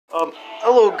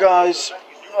Hello guys.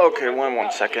 Okay, one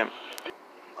second.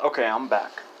 Okay, I'm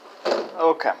back.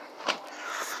 Okay.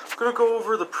 I'm gonna go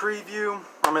over the preview.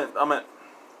 I'm at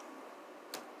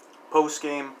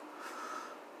Postgame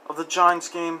of the Giants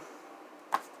game.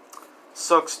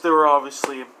 Sucks, they were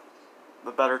obviously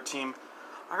the better team.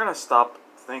 I'm gonna stop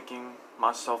thinking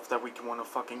myself that we can win a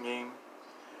fucking game.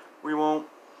 We won't.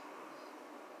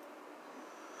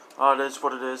 It is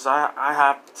what it is. I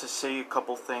have to say a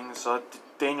couple things.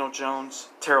 Daniel Jones,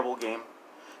 terrible game.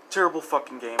 Terrible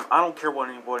fucking game. I don't care what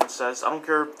anyone says. I don't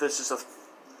care if this is a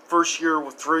first year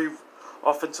with 3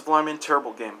 offensive linemen.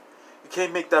 Terrible game. You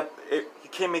can't make that. You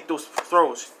can't make those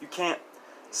throws. You can't.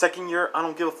 Second year, I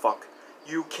don't give a fuck.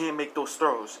 You can't make those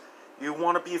throws. You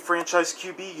want to be a franchise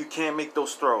QB? You can't make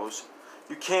those throws.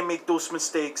 You can't make those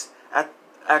mistakes at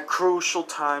crucial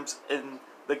times in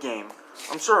the game.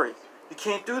 I'm sorry. You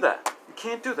can't do that. You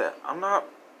can't do that. I'm not.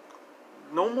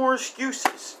 No more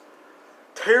excuses.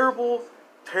 Terrible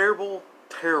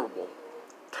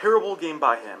game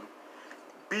by him.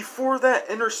 Before that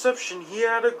interception, he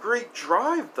had a great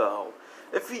drive, though.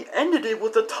 If he ended it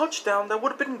with a touchdown, that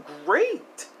would have been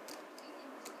great.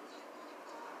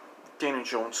 Daniel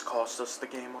Jones cost us the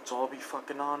game. Let's all be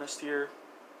fucking honest here.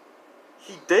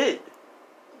 He did.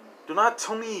 Do not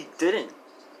tell me he didn't.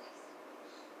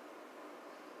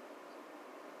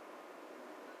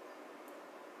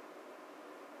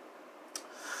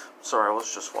 Sorry, I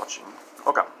was just watching.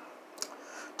 Okay.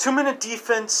 2-minute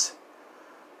defense,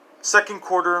 second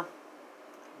quarter,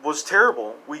 was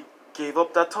terrible. We gave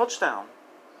up that touchdown.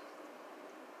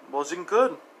 Wasn't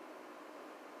good.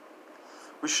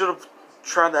 We should have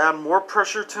tried to add more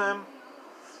pressure to him.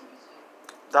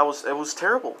 It was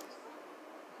terrible.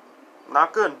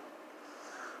 Not good.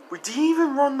 We didn't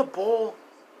even run the ball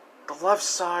the left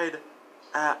side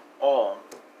at all.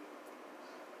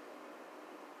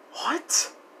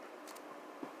 What?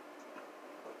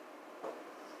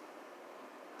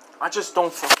 I just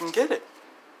don't fucking get it.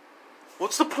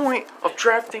 What's the point of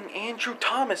drafting Andrew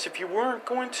Thomas if you weren't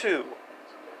going to?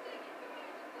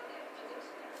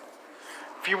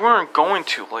 If you weren't going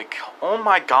to, like, oh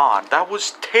my god, that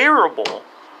was terrible.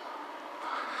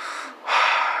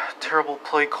 Terrible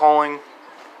play calling.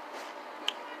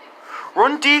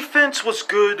 Run defense was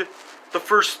good the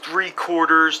first 3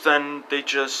 quarters, then they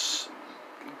just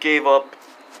gave up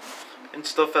and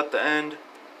stuff at the end.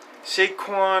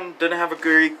 Saquon didn't have a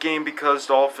great game because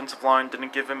the offensive line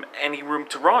didn't give him any room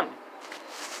to run.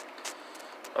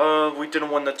 We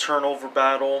didn't win the turnover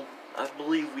battle. I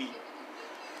believe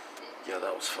yeah,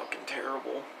 that was fucking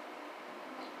terrible.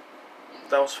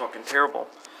 That was fucking terrible.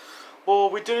 Well,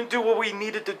 we didn't do what we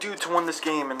needed to do to win this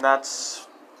game, and that's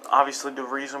obviously the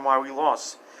reason why we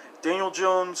lost. Daniel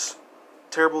Jones,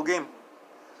 terrible game.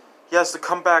 He has to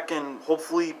come back and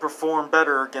hopefully perform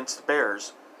better against the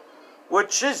Bears.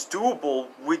 Which is doable.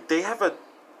 They have a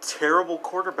terrible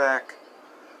quarterback.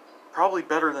 Probably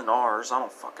better than ours. I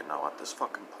don't fucking know at this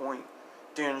fucking point.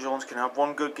 Daniel Jones can have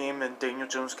one good game and Daniel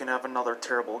Jones can have another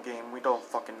terrible game. We don't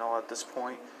fucking know at this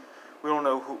point. We don't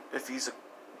know if he's a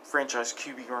franchise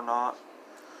QB or not.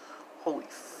 Holy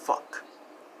fuck.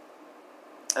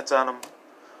 That's Adam.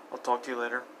 I'll talk to you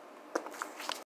later.